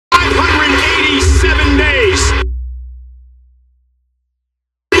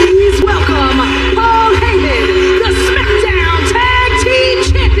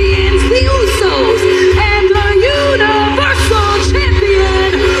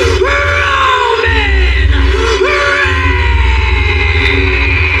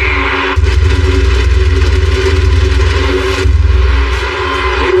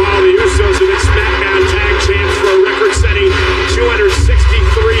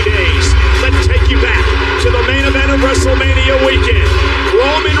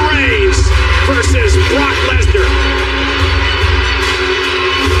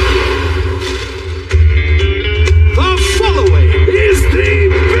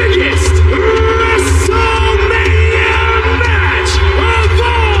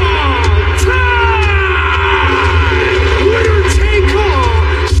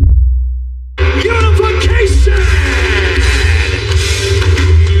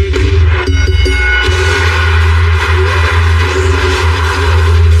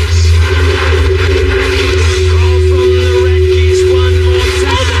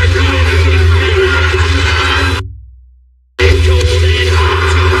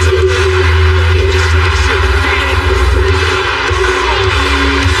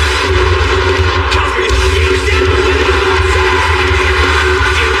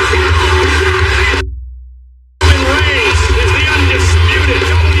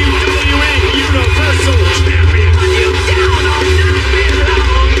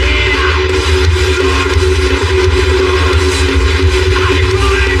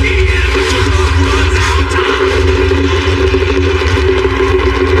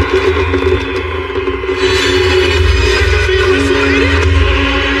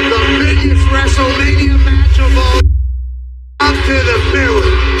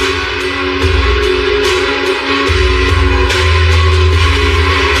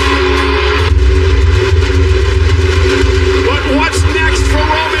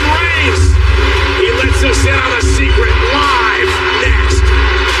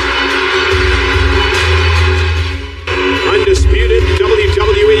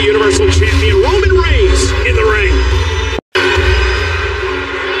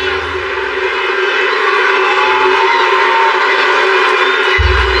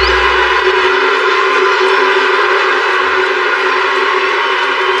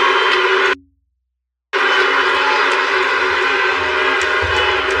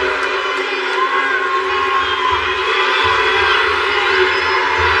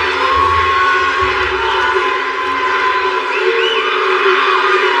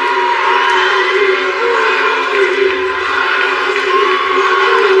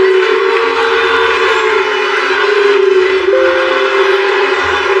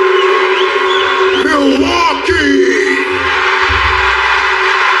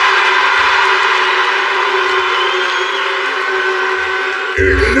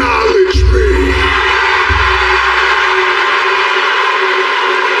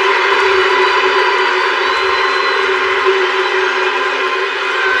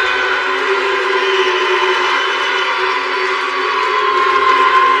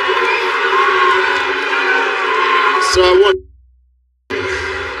I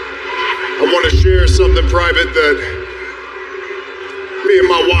want to share something private that me and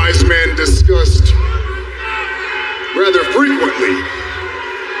my wise man discussed rather frequently.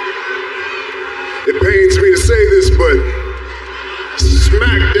 It pains me to say this, but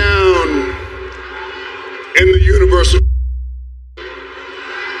Smackdown in the Universal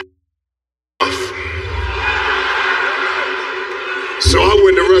So I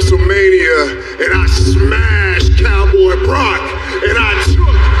went to WrestleMania and I smashed Cowboy Brock, and I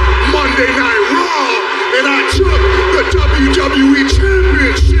took Monday Night Raw, and I took the WWE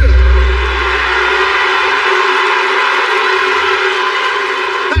Championship.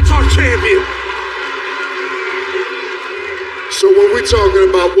 That's our champion. So when we're talking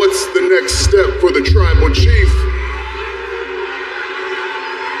about what's the next step for the tribal chief,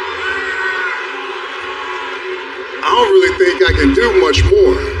 I don't really think I can do much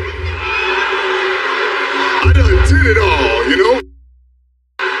more. I done did it all, you know?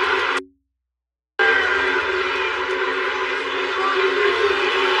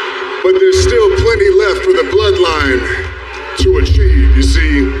 But there's still plenty left for the bloodline to achieve. You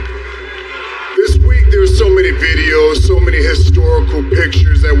see, this week there's so many videos, so many historical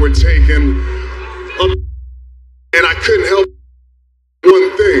pictures that were taken up, and I couldn't help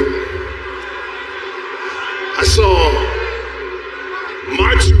one thing. I saw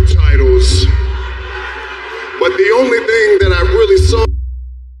my 2 titles, but the only thing that I really saw,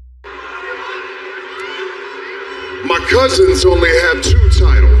 my cousins only have 2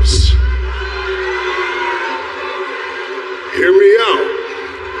 titles. Hear me out.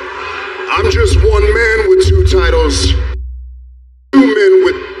 I'm just one man with 2 titles, 2 men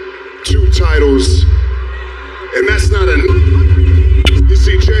with 2 titles, and that's not enough. You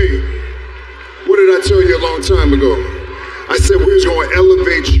see, Jay, what did I tell you a long time ago? I said we was going to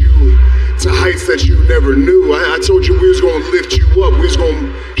elevate you to heights that you never knew. I told you we was going to lift you up. We was going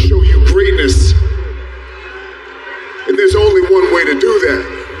to show you greatness. And there's only one way to do that.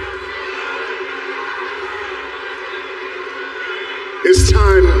 It's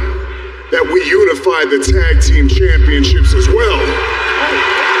time that we unify the tag team championships as well.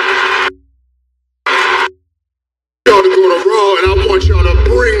 Y'all to go to Raw, and I want y'all to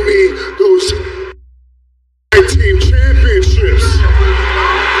bring me those tag team championships.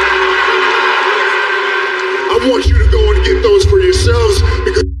 I want you to go and get those for yourselves,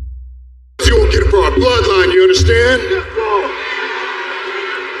 because you won't get it for our bloodline, you understand?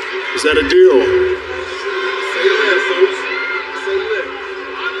 Is that a deal? Say less, folks. Say less.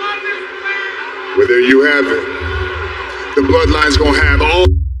 Well, there you have it. The bloodline's gonna have all.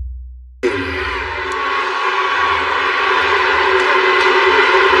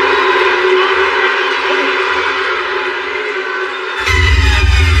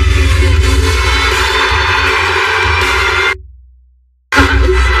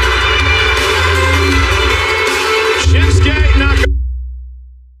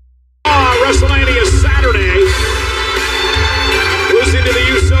 WrestleMania Saturday, losing to the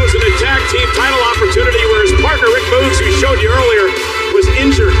usos in a tag team title opportunity where his partner Rick Boogs, who we showed you earlier, was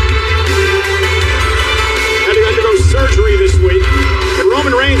injured. Had to undergo surgery this week. And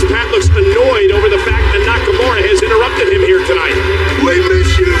Roman Reigns, Pat, looks annoyed over the fact that Nakamura has interrupted him here tonight. We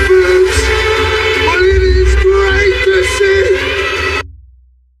miss you, Boogs, but it is great to see.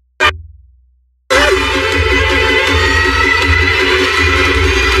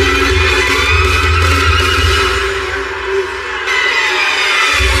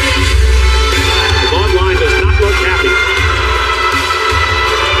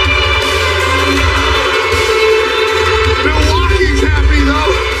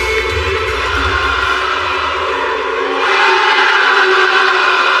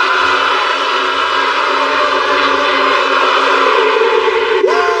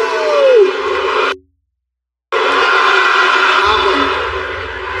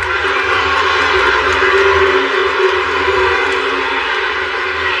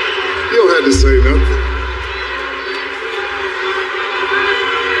 To say nothing.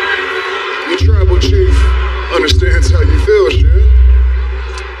 Your tribal chief understands how you feel, shit.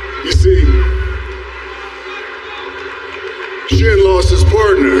 You see, Shin lost his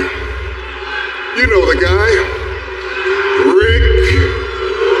partner. You know the guy, Rick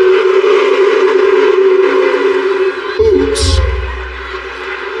Boogs.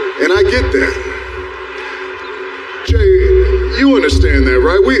 And I get that. Jay, you understand that,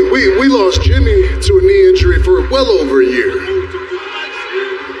 right? We lost Jimmy to a knee injury for well over a year.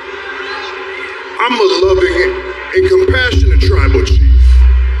 I'm a loving and compassionate tribal chief.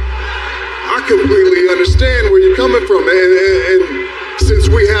 I completely understand where you're coming from, and since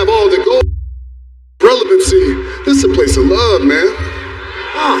we have all the gold relevancy, this It's a place of love, man.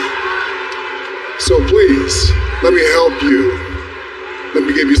 So please, let me help you. Let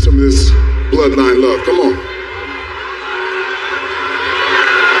me give you some of this bloodline love. Come on.